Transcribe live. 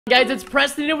Guys, it's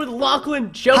Preston here with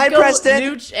Lachlan, Choco, Hi, Preston.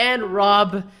 Nooch, and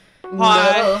Rob.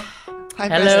 Hi. Hi,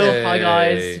 Hello, Preston. hi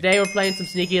guys. Today we're playing some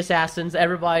Sneaky Assassins.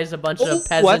 Everybody's a bunch of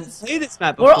peasants. I've played this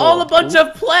map before. We're all a bunch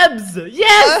of plebs.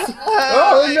 Yes.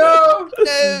 Oh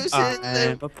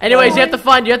no! Anyways, you have to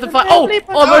find. Oh,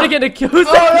 I'm already getting killed.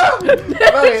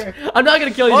 I'm not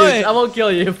gonna kill you, Nooch. I won't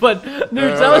kill you, but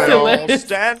Nooch, that was hilarious.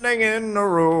 Standing in a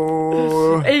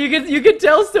row. Hey, you can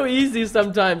tell so easy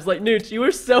sometimes. Like Nooch, you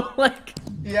were so like.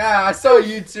 Yeah, I saw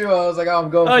you too. I was like, oh,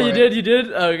 I'm going for it. Oh, you did? You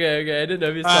did? Okay, okay. I didn't know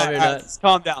if you saw me or not. Just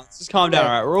calm down. Just calm down.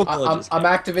 All right, we're all villagers. I'm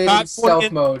activating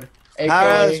stealth mode.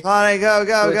 Harris, Bonnie, go,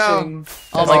 go, go.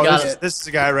 Oh my god. This is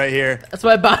the guy right here. That's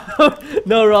my battle.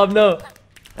 No, Rob, no.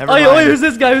 Oh, who's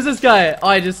this guy? Who's this guy? Oh,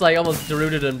 I just like almost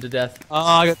derooted him to death. Oh,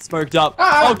 I got smoked up.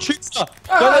 Oh, Trickster!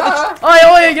 Oh,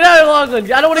 get out of here,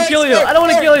 Lachlan. I don't want to kill you. I don't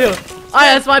want to kill you.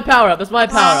 Alright, that's my power up. That's my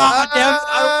power up. I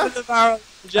don't want the power up.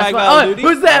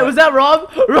 Who's that? Was that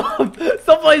Rob? Rob,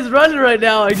 somebody's running right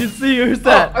now. I can see you. Who's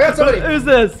that? I got somebody. Who's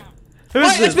this?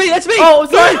 Who's this? That's me. That's me. Oh,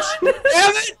 sorry.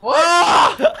 Damn it! What?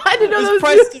 I didn't know that was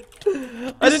Preston.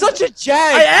 you. You're such a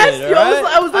jag. I asked you.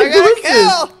 I was like, I who got is a this?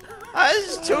 kill. This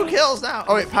is 2 kills now.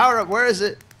 Oh wait, power up. Where is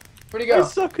it? Where'd he go?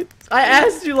 I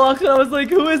asked you, Lachlan. I was like,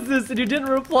 who is this? And you didn't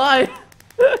reply.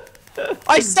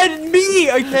 I said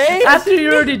me, okay? After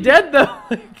you're already dead, though.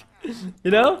 You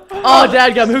know? Oh,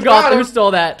 dadgum, who stole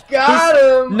that? Got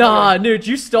him! Nah, Nooch,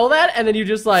 you stole that, and then you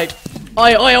just like,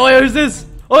 oi, who's this?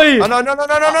 Oi! Oh no!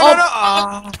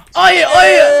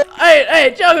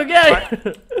 Hey, Choco, get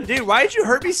out. Dude, why did you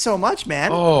hurt me so much, man?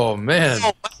 Oh man.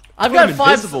 I've got 5.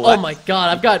 invisible. Oh my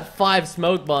god, I've got 5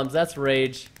 smoke bombs. That's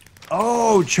rage.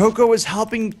 Oh, Choco was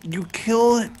helping you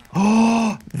kill it.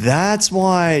 Oh, that's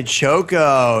why,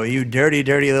 Choco, you dirty,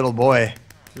 dirty little boy.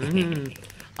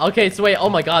 Okay, so wait. Oh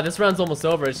my god, this round's almost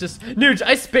over. It's just Nooch.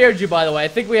 I spared you, by the way. I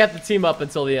think we have to team up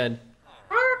until the end.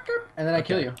 And then I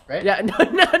kill you, right? Yeah. No.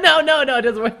 It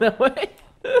doesn't work that way.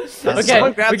 Okay.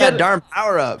 Someone grab that darn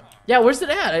power up. Yeah, where's it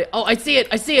at? I see it.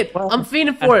 I'm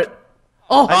fiending for it.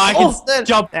 Oh, I can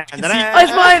jump. It's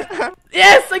mine.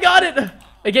 Yes, I got it.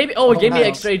 It gave me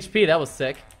extra HP. That was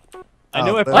sick. I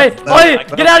know it.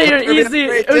 Get out of here, easy.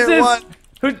 Who's this?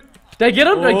 Who? Did I get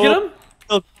him? Did I get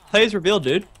him? Players revealed,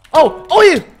 dude. Oh,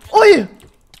 you.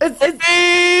 It's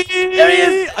there he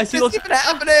is. I see. What's even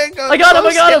happening? I got him.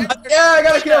 Yeah, I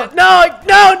got a kill. No,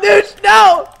 Nooch,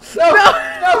 no.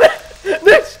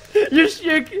 Nooch,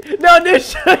 no,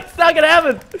 Nooch, it's not gonna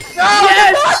happen. No,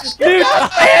 yes, Nooch,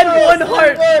 I had 1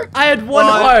 heart. I had 1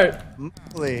 heart.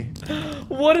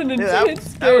 What an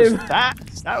intense game.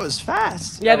 That was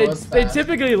fast. Yeah, they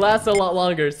typically last a lot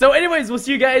longer. So anyways, we'll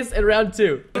see you guys in round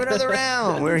 2. Another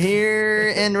round. We're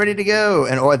here and ready to go.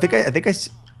 And I think I.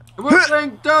 We're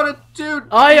playing Dota, dude.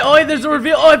 Oh, there's a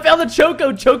reveal. Oh, I found the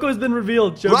Choco. Choco has been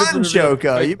revealed. Run,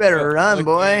 Choco. You better run,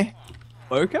 boy.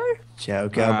 Okay.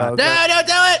 Choco. No, don't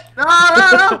do it.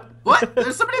 No. What?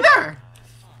 There's somebody there.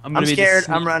 I'm scared.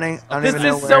 I'm running. This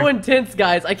is so intense,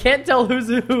 guys. I can't tell who's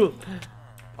who.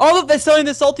 Oh, look, they're selling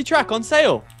the salty track on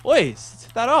sale. Oi,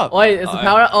 set that up. Oi, is the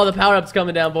power up? Oh, the power up's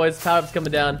coming down, boys. Power up's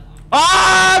coming down.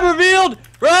 Ah, I'm revealed.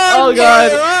 Run. Oh,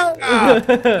 God.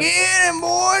 Get him,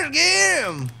 boys. Get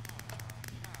him.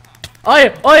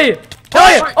 Oi.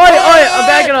 I'm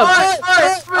backing up.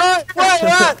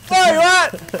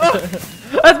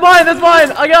 That's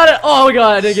mine. I got it. Oh, my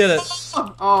God. I didn't get it.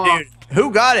 Dude,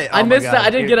 who got it? I missed that. I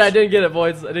didn't get it,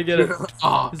 boys. I didn't get it.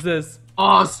 Who's this?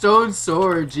 Oh, Stone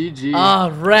Sword, GG. Ah,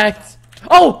 wrecked.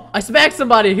 Oh, I smacked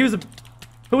somebody. Who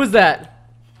was that?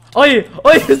 Oi,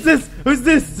 who's this?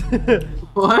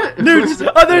 What?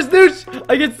 Nooch. Oh, there's Nooch.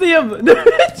 I can see him.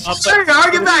 Nooch. There you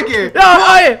go. Get back here.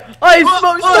 No,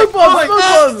 smoke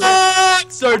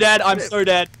bombs. So dead. I'm so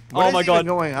dead. What my is God. even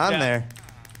going on there?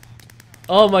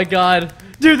 Oh my God.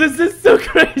 Dude, this is so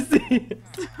crazy.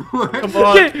 Come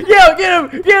on. Get him.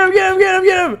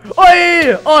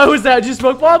 Oh, who's that? Did you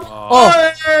smoke bomb? Oh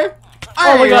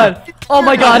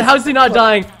my God. How's he not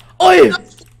dying? Oi.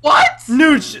 What?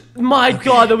 Nooch, my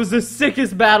God, that was the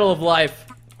sickest battle of life.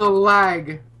 The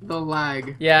lag.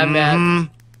 Yeah, man.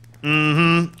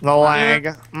 The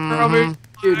lag.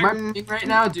 Dude, my ping right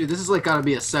now, dude, this is like gotta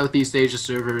be a Southeast Asia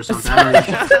server or something.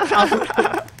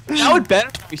 That would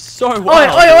benefit me so well. Oi.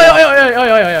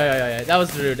 That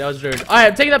was rude. Alright,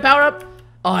 I'm taking that power up.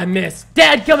 Oh, I missed.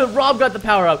 Dad, come in. Rob got the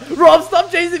power up. Rob, stop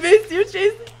chasing me. You're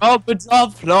chasing. Oh, but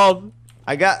stop, Rob.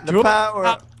 I got the power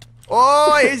up.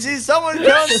 Oh, I see someone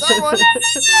killing someone.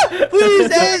 Please,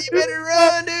 Dad, you better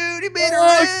run, dude. You better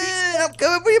run. I'm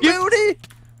coming for your booty.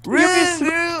 Run,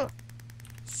 dude.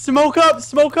 Smoke up.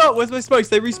 Where's my smokes?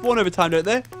 They respawn over time, don't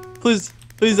they? Please,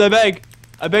 I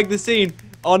beg the scene.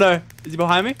 Oh no, is he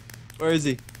behind me? Where is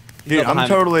he? Dude, I'm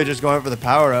totally just going for the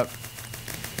power up.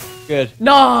 Good.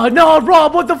 No,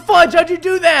 Rob, what the fudge? How'd you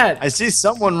do that? I see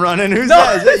someone running. Who's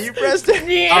that? Is that you, Preston?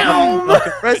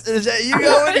 Preston, is that you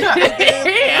going?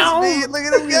 Look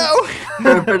at him go.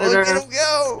 Look at him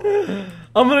go.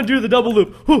 I'm gonna do the double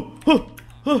loop.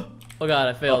 Oh god,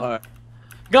 I failed.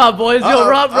 God, boys, yo,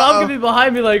 Rob could be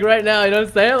behind me like right now. You know what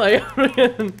I'm saying? Like,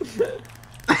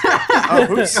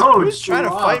 who's trying to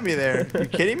fight me there? You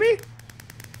kidding me?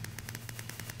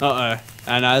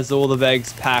 And as all the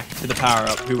eggs pack to the power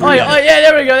up, yeah,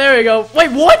 there we go.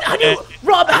 Wait, what? How do you,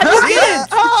 Rob? How do you get it?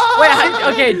 Wait,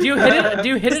 okay, do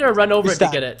you hit it or run over it to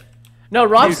get it? No,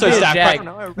 Rob's so jag.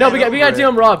 No, we got to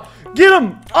him, Rob. Get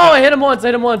him! Oh, I hit him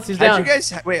once. He's down. You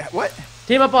guys? Wait, what?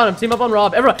 Team up on him. Team up on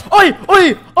Rob. Everyone. Oi!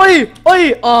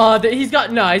 Oh, he's got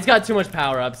too much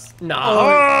power ups. No.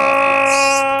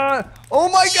 Oh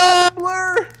my God,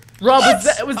 Blur! Rob,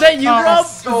 was that you, Rob?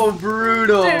 So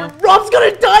brutal. Dude, Rob's got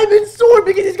a diamond sword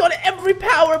because he's got every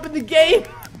power up in the game.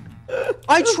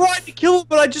 I tried to kill it,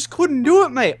 but I just couldn't do it,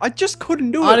 mate. I just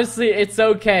couldn't do it. Honestly, it's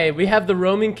okay. We have the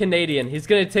roaming Canadian. He's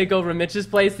gonna take over Mitch's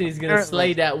place and he's gonna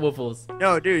slay that Woofless.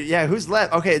 No, dude. Yeah, who's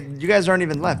left? Okay, you guys aren't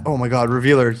even left. Oh my God,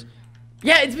 revealers.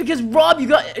 Yeah, it's because Rob, you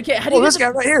got. Okay, how do you? This guy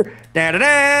right here.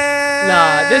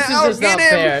 Nah, this is just not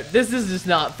fair. This is just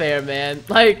not fair, man.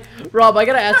 Like, Rob, I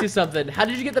gotta ask you something. How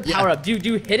did you get the power up? Do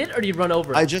you hit it or do you run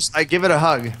over it? I give it a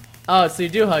hug. Oh, so you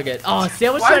do hug it. Oh, see,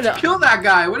 I was Why'd trying to kill that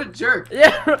guy. What a jerk.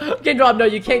 Yeah, okay, Rob. No,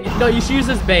 you can't. No, you should use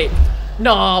this bait.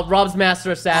 No, Rob's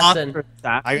Master Assassin.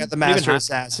 I got the Master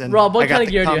Assassin. Rob, what kind of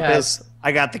gear do you have?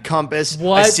 I got the compass.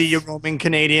 What? I see you roaming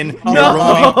Canadian.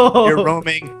 No. You're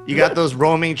roaming. You got those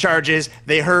roaming charges.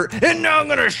 They hurt. And now I'm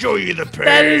gonna show you the pain.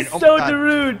 That is so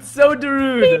Darude. So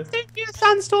Darude. Please take me a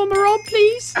sandstorm, Rob,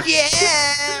 please.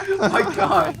 Yeah. Oh my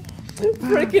God.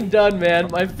 Freaking done, man.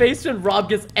 My face when Rob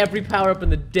gets every power up in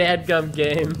the dadgum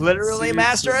game. Literally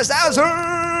Master Assassin.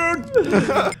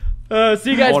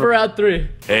 See you guys for round 3.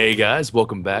 Hey guys,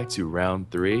 welcome back to round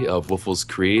 3 of Woofless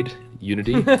Creed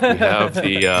Unity. We have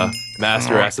the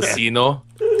Master Assassino,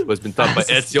 who has been taught by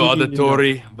Ezio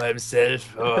Auditore by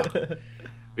himself. Oh.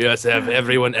 We also have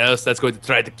everyone else that's going to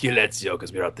try to kill Ezio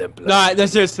because we're out Templar. No,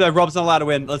 that's just Rob's not allowed to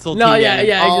win. Let's all No, exactly.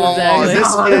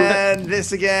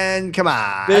 This again. Come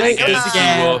on. This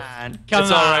again.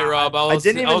 It's alright, Rob. I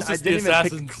didn't even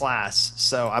pick class,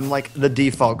 so I'm like the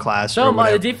default class. No,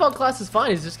 the default class is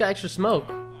fine. He's just got extra smoke.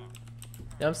 You know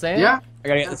what I'm saying? Yeah. I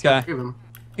gotta get this guy.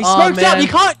 He's Oh, smoked out. man. You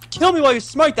can't kill me while you're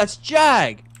smoked. That's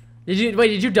Jag. Did you die?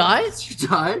 Did you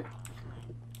die?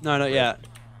 No, not yet.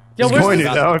 Yo, He's going to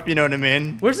though, if you know what I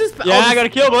mean. Where's this? Yeah, I gotta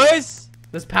kill, boys.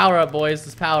 This power up, boys.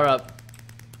 This power up.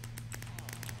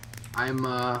 I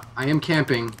am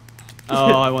camping.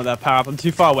 Oh, I want that power up. I'm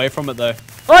too far away from it though.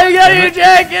 Oh, you got here,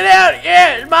 Jack! Get out!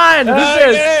 Yeah, it's mine. Who's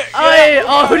this?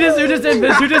 Oh, who just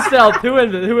invis? Who just stealth? Who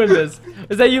invis?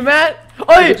 Is that you, Matt?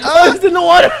 Oh, who's in the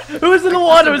water? Who's in the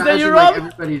water? Is that you, Rob? Like,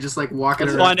 everybody just like walking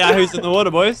Let's around. find out who's in the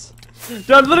water, boys.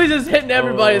 Dude, I'm literally just hitting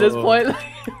everybody at this point.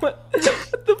 What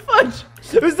the fudge?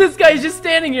 Who's this guy? He's just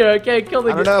standing here. Okay, kill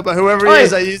the guy. I don't know, but whoever he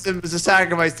is, I used him as a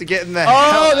sacrifice to get in there.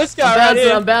 Oh, this guy right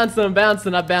here. I'm bouncing.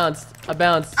 I bounced.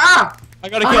 Ah! I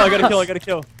gotta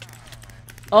kill.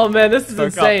 Oh man, this is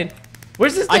insane.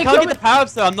 Where's this thing I can't coming? get the power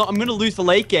ups though. I'm gonna lose the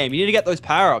late game. You need to get those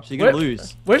power ups. You're gonna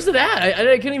lose. Where's it at?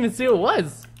 I couldn't even see what it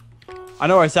was. I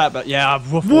know where it's at, but yeah,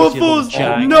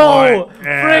 Woofles! No!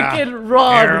 Freaking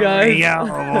Rob, guys.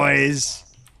 Yeah, boys.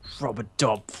 Rubber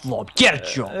dub flop. Get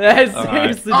a job. That's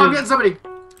seriously. Oh, I'm getting somebody.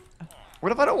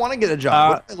 What if I don't want to get a job?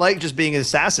 What if I like just being an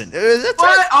assassin?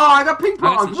 What? Oh, I got ping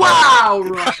pong. Wow,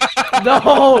 Rob.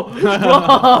 No,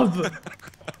 Rob.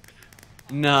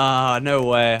 Nah, no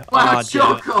way. Wow, Oh,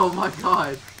 Choco. Oh my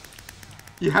God.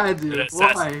 You had to.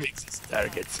 Why?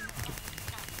 Targets.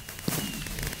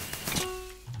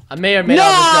 I may or may not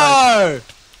have done. No!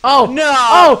 Oh No!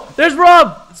 Oh, there's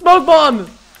Rob. Smoke bomb.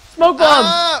 Smoke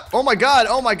bomb. Oh my God,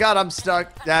 I'm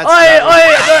stuck. That's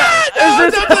Is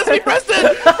this? Don't touch me,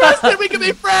 Preston! Preston, we can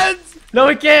be friends! No,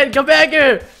 we can't. Come back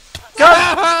here. Come.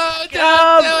 Oh,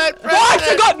 don't do it, What?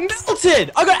 I Preston! got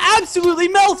melted! I got absolutely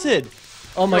melted!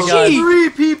 Oh my Yo, God. 3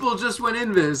 people just went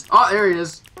invis. Oh, there he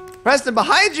is. Preston,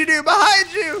 behind you, dude,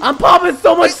 behind you. I'm popping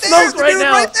so much smoke right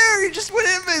now. Right there, he just went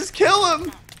invis. Kill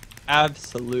him.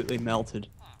 Absolutely melted.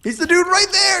 He's the dude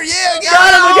right there. Yeah,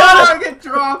 Got him, I got him. I get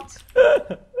dropped.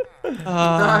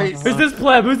 Nice. Who's this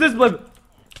pleb? Is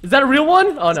that a real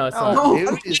one? Oh no, it's not. No.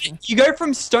 You go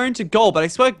from stone to gold, but I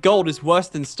swear gold is worse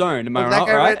than stone. Am I That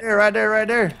guy right? right there. Right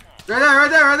there.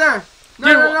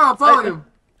 No, I'm following him.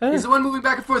 He's the one moving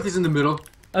back and forth. He's in the middle.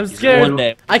 I'm scared. One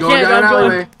day. I Going can't. down I'm that going.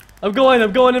 way.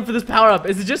 I'm going in for this power up.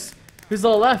 Is it just who's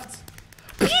all left?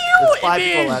 There's 5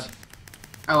 people left.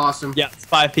 I lost him. Yeah, it's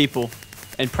 5 people.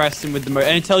 And Preston with the most.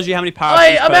 And it tells you how many powers.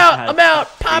 Hey, I'm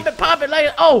out. Pop it.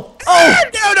 Like, oh.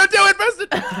 No, don't do it, Preston.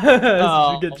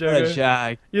 Oh, Good what a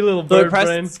jag. You little Look, bird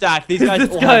Preston brain. stack. These guys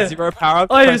all have 0 power.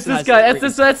 Oh, it's this guy.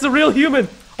 That's the real human.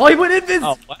 Oh, he went in this.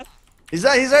 Oh, what? He's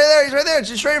right there. He's right there.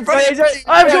 Just straight in front of you.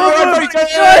 I'm going for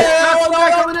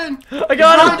Guy coming in. I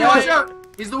got him. Watch out.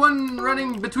 He's the one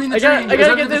running between the trees. I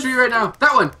gotta get this tree right now.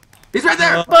 That one. He's right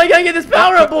there. I gotta get this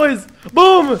power up, boys.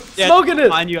 Boom. Smoking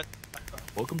it.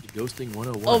 Welcome to Ghosting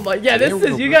 101. Oh my, yeah,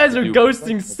 you guys are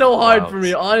ghosting so hard for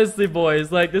me, honestly, boys.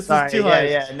 Like, this is too hard.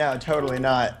 Yeah, no, totally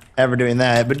not ever doing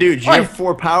that. But dude, you have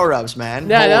 4 power-ups, man.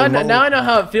 Yeah, now I know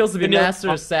how it feels to be Master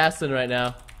Assassin right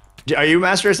now. Are you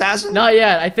Master Assassin? Not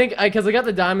yet. I think because I got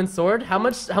the diamond sword. How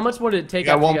much more did it take?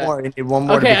 You got one more. You need one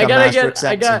more. Okay, to become Master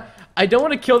Assassin. I don't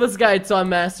want to kill this guy until I'm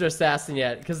Master Assassin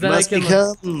yet, because then I can.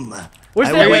 Become. Where's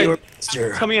that? Wait,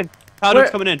 coming in.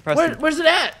 Powder's coming in. Preston. Where's it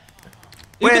at?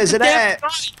 Where is it at?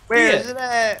 Where is it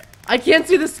at? I can't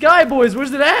see the sky, boys.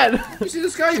 Where's it at? You see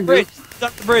this guy? Bridge. It's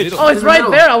up the bridge. Oh, it's right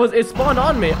there. It spawned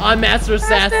on me. I'm Master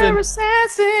Assassin.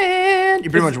 You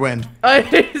pretty much win.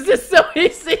 Is this so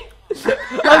easy?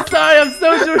 I'm sorry, I'm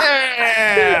so sure.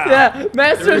 Yeah,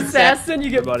 Master Assassin, you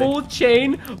get full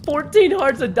chain, 14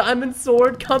 hearts, a diamond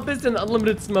sword, compass, and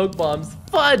unlimited smoke bombs.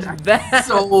 Fudge that.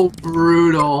 So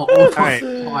brutal. Alright,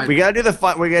 we gotta do the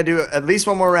fun. We gotta do at least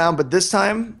one more round, but this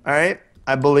time, alright,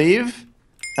 I believe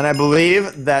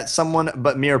that someone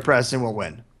but me or Preston will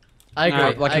win. I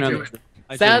agree.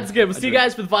 Sounds good. We'll see you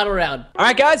guys for the final round.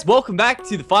 Alright, guys, welcome back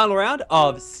to the final round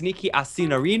of Sneaky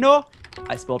Assassinarino.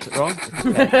 I spelled it wrong.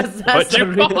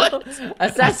 Assassinarino.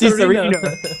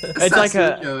 It's like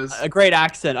a great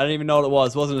accent. I don't even know what it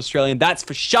was. It wasn't Australian. That's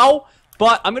for sure.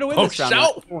 But I'm going to win this round.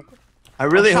 I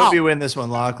really hope you win this one,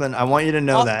 Lachlan. I want you to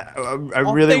know that. I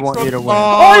really want you to win.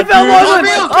 Oh, he fell Lachlan!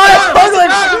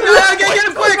 Oh, get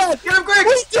him quick! Get him quick!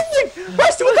 What are you doing?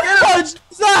 Preston, what the fudge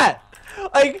is that?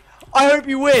 Like, I hope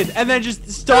you win, and then just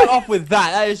start off with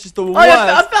that. That is just the worst.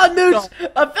 I found Nooch!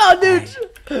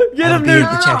 Get him, Nooch! I will be your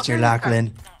protector,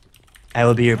 Lachlan. I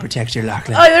will be your protector,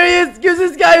 Lachlan. Oh, there he is!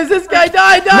 Who's this guy?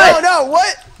 Die! No,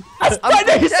 what? I'm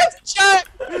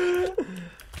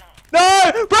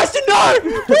No! Preston, no!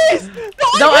 Please!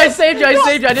 No, I saved you.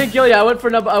 I didn't kill you. I went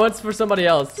for somebody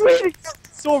else. I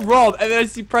saw Rob, and then I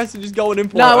see Preston just going in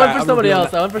for it. No, I went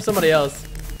for somebody else.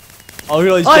 Oh,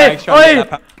 really?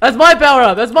 That's my power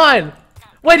up. That's mine.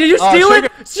 Wait, did you steal it?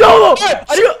 Choco!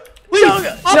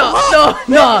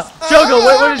 No. Choco,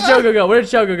 where did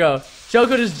Choco go?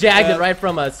 Choco just jagged it right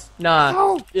from us.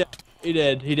 Nah. Yeah, he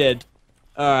did.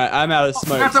 Alright, I'm out of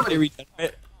smoke. They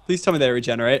regenerate. Please tell me they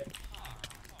regenerate.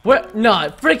 What? Nah,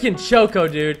 freaking Choco,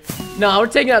 dude. Nah, we're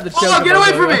taking out the Choco. Oh, get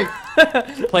away from me!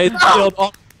 Play the field.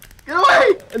 Oh. Get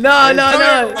away! No.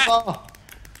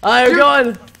 Alright, we're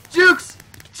going. Jukes!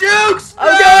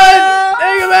 I'm going!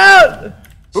 Take him out!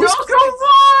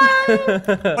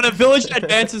 Choco, when a village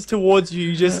advances towards you,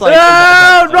 you just like.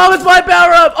 No! Rob, it's my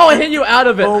power up! Oh, I hit you out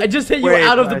of it. I just hit you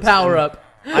out of the power up.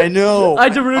 I know. I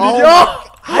derooted you.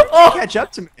 How did you catch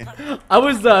up to me? I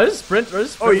was sprinting.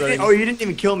 Oh, you didn't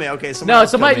even kill me. Okay,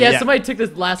 somebody took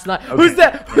this last night.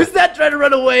 Okay. Who's that trying to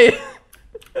run away?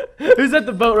 Who's at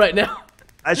the boat right now?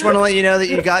 I just want to let you know that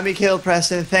you got me killed,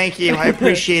 Preston. Thank you. I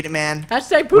appreciate it, man.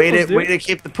 Hashtag poofles, way to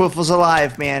keep the poofles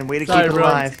alive, man. Way to keep it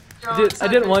alive. I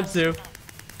didn't want to.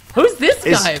 Who's this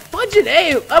guy? Fudging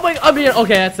A.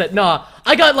 Okay, that's it. Nah,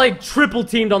 I got like triple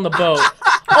teamed on the boat.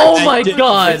 Oh my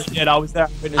god. I was there.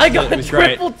 I got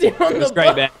triple teamed on the boat. It was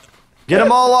great, man. Get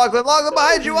them all, Lachlan. Lachlan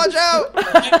behind you. Watch out.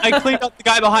 I cleaned up the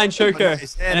guy behind Choco.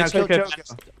 Who's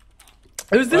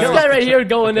this guy right here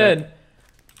going in?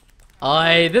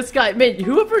 This guy, man,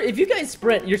 if you guys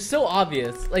sprint, you're so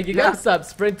obvious. Like, you gotta stop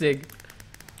sprinting.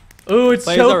 Ooh, it's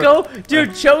Choco.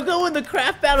 Dude, Choco in the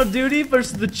craft battle duty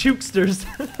versus the Chukesters.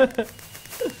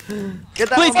 Get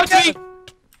that one.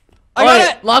 I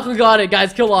got it. Lachlan got it,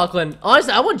 guys. Kill Lachlan.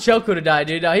 Honestly, I want Choco to die,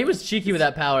 dude. He was cheeky with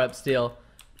that power-up steal.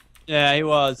 Yeah, he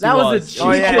was. That was a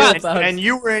cheeky and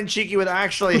you were in cheeky with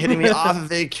actually hitting me off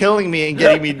of it, killing me, and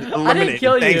getting me eliminated. I didn't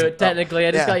kill you, technically.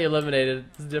 I just got you eliminated.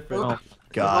 It's different. Oh.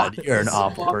 God, you're an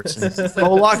awful person.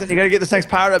 Oh, Lachlan, you gotta get this next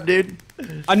power up, dude.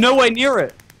 I'm nowhere near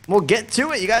it. Well, get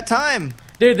to it. You got time.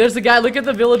 Dude, there's a guy. Look at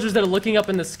the villagers that are looking up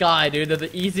in the sky, dude. They're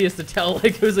the easiest to tell,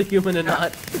 like, who's a human and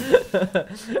not.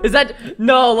 Is that?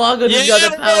 No, Lachlan just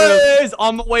got the power up.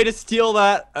 On my way to steal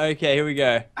that. Okay, here we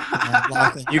go.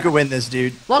 Lachlan, you could win this,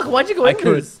 dude. Lachlan, why'd you go in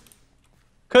this?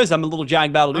 Because I'm a little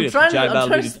jag battle dude. I'm trying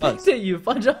to spectate you.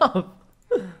 Fudge off.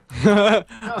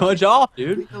 Fudge off,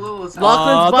 dude.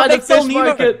 Lachlan's by the fish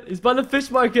market. He's by the fish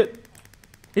market.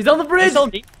 He's on the bridge. It's on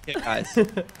me, guys.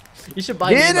 You should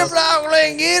buy Get him. him,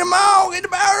 Lachlan! Get him all! Get the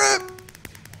power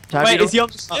up! Wait, is he on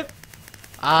the ship?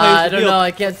 I don't know.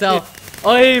 I can't tell.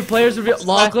 Oh, hey, players reveal.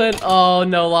 Lachlan. Oh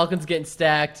no, Lachlan's getting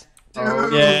stacked.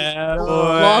 Yeah, boy.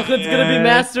 Lachlan's gonna be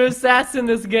Master Assassin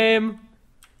this game.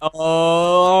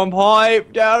 Oh, I'm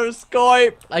hyped out of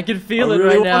Skype. I can feel it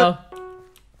right now.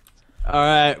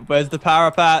 Alright, where's the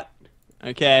power pat?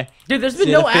 Okay. Dude, there's been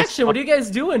See no the fifth action. What are you guys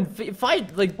doing?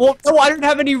 Fight, like. Well, no, I don't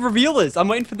have any revealers. I'm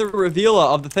waiting for the revealer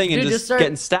of the thing and Dude, just start...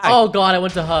 getting stacked. Oh god, I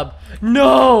went to hub.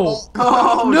 No!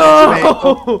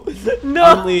 Oh, No! No!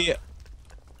 Only...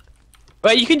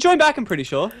 Wait, you can join back, I'm pretty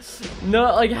sure. No,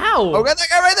 like how? Oh, got that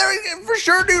guy right there for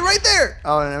sure, dude, right there.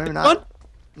 Oh, maybe not.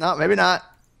 No, maybe not.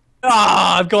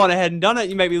 Ah, I've gone ahead and done it.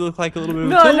 You make me look like a little bit of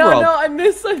a No, kill no, rob. no, I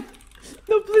missed.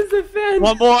 No, please defend.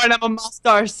 One more and I'm a master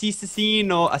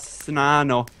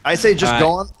assassino. I say just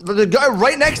go on. The guy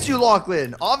right next to you,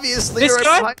 Lachlan. Obviously, This right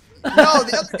guy? behind. No,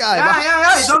 the other guy.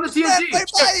 Yeah, he's on the TNT. Right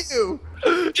by you.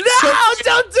 No,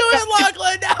 don't do it,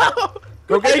 Lachlan, no!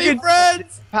 Go get Bacon. me,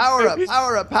 friends. Power up,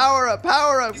 power up, power up,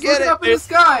 power up. He's Get looking it. up in the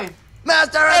sky.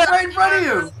 Master. Right in front of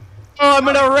you. Oh, I'm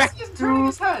gonna wreck. He's turning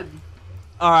his head.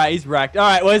 Alright, he's wrecked.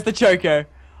 Alright, where's the Choco?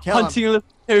 Kill him. Hunting a little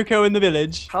Choco in the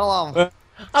village. How long?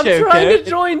 I'm Choco. trying to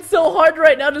join so hard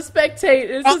right now to spectate.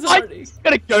 This is hard. I'm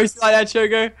gonna ghost like that,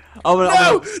 Choco.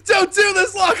 No! Don't do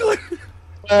this, Lachlan!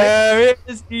 Where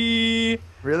is he?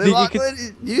 Really, You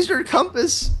Lachlan? Use your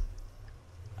compass.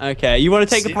 Okay, you want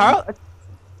to take the power?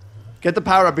 Get the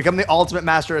power up. Become the ultimate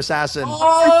master assassin.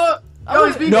 Oh,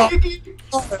 he's being No. cheeky.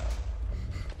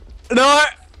 No!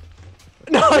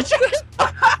 No!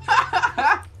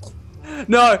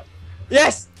 No!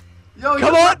 Yes! Yo,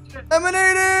 Come on!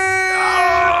 Eliminated!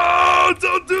 Oh,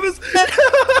 don't do this!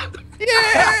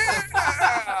 Yeah!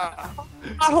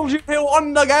 I hold you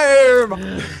on the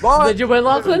game! Bye. Did you win,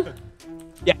 Lachlan?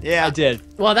 Yeah. I did.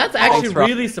 Well, that's actually Thanks, Rob.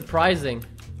 really surprising.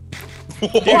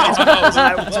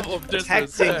 I was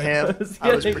protecting him.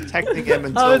 I was kidding. protecting him I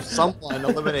until was- someone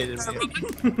eliminated me.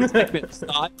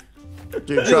 Dude,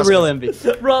 You're the trust real me. envy.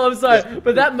 Rob, I'm sorry,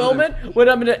 but that moment when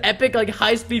I'm in an epic, like,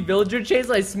 high-speed villager chase,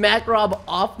 I smack Rob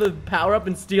off the power-up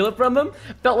and steal it from him,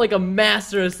 felt like a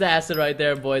master assassin right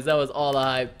there, boys. That was all the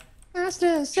hype. Master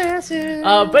assassin.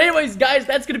 But anyways, guys,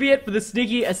 that's gonna be it for the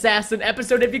Sneaky Assassin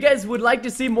episode. If you guys would like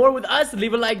to see more with us,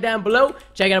 leave a like down below.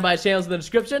 Check out my channels in the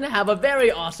description. Have a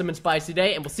very awesome and spicy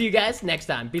day, and we'll see you guys next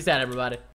time. Peace out, everybody.